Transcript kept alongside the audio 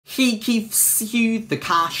He gives you the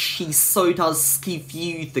cash, he so does give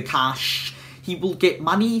you the cash. He will get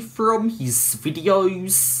money from his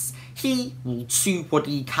videos. He will do what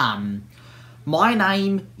he can. My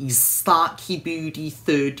name is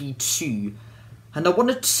StarkyBooty32, and I want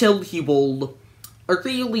to tell you all a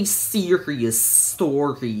really serious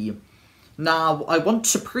story. Now, I want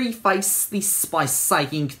to preface this by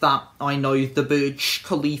saying that I know the Burj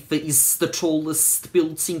Khalifa is the tallest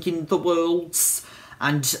building in the world,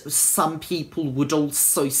 and some people would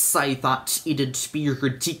also say that it'd be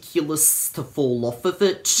ridiculous to fall off of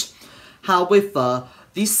it. However,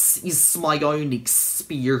 this is my own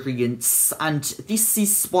experience, and this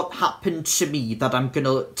is what happened to me that I'm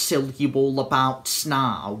gonna tell you all about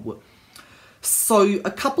now. So, a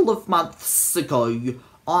couple of months ago,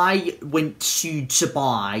 I went to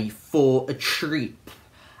Dubai for a trip,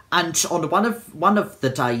 and on one of the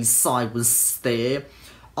days I was there,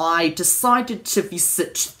 I decided to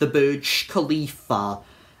visit the Burj Khalifa,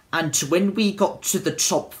 and when we got to the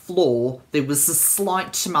top floor, there was a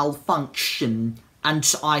slight malfunction,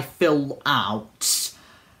 and I fell out.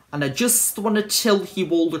 And I just want to tell you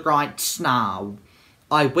all right now,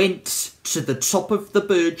 I went to the top of the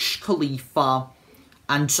Burj Khalifa,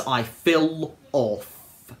 and I fell off.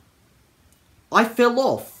 I fell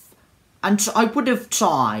off, and I would have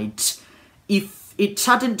died if it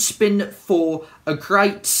hadn't been for a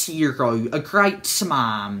great hero, a great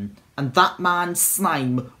man, and that man's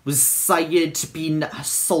name was Zayed bin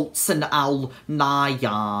Sultan Al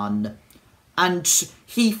Nahyan. And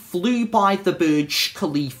he flew by the Burj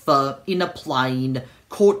Khalifa in a plane,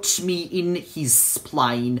 caught me in his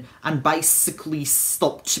plane, and basically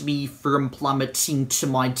stopped me from plummeting to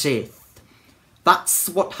my death. That's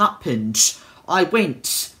what happened. I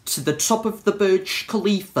went to the top of the Burj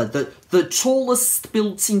Khalifa, the tallest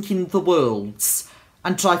building in the world,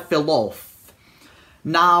 and I fell off.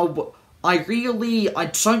 Now, I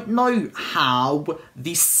don't know how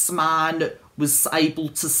this man was able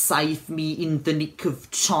to save me in the nick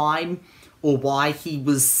of time, or why he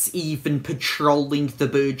was even patrolling the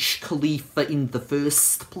Burj Khalifa in the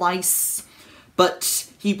first place. But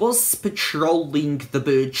he was patrolling the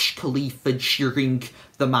Burj Khalifa during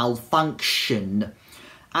the malfunction.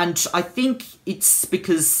 And I think it's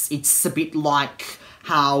because it's a bit like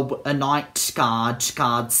how a night guard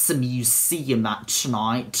guards a museum at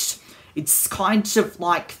night. It's kind of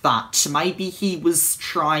like that. Maybe he was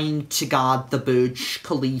trying to guard the Burj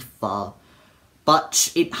Khalifa.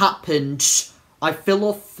 But it happened. I fell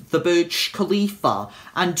off the Burj Khalifa,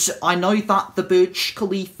 and I know that the Burj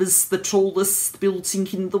Khalifa's the tallest building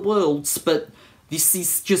in the world, but this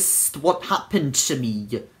is just what happened to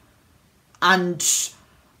me. And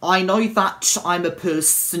I know that I'm a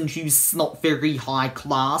person who's not very high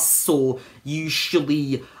class, or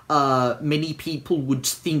usually many people would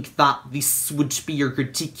think that this would be a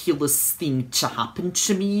ridiculous thing to happen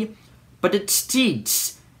to me, but it did.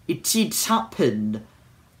 It did happen.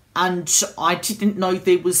 And I didn't know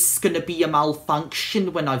there was going to be a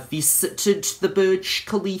malfunction when I visited the Burj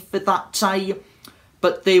Khalifa that day,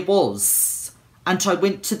 but there was. And I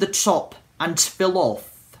went to the top and fell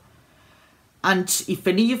off. And if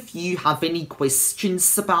any of you have any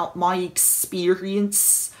questions about my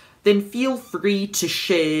experience, then feel free to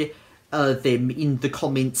share them in the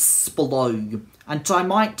comments below, and I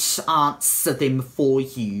might answer them for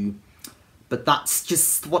you. But that's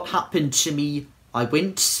just what happened to me. I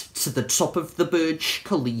went to the top of the Burj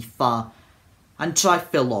Khalifa, and I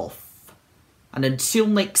fell off. And until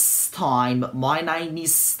next time, my name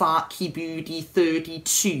is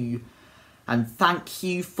StarkyBooty32, and thank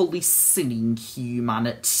you for listening,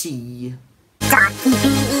 humanity.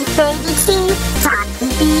 StarkyBooty32,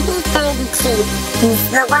 StarkyBooty32, he's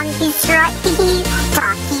the one who's right here.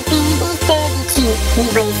 StarkyBooty32, he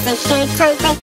wears the shirt over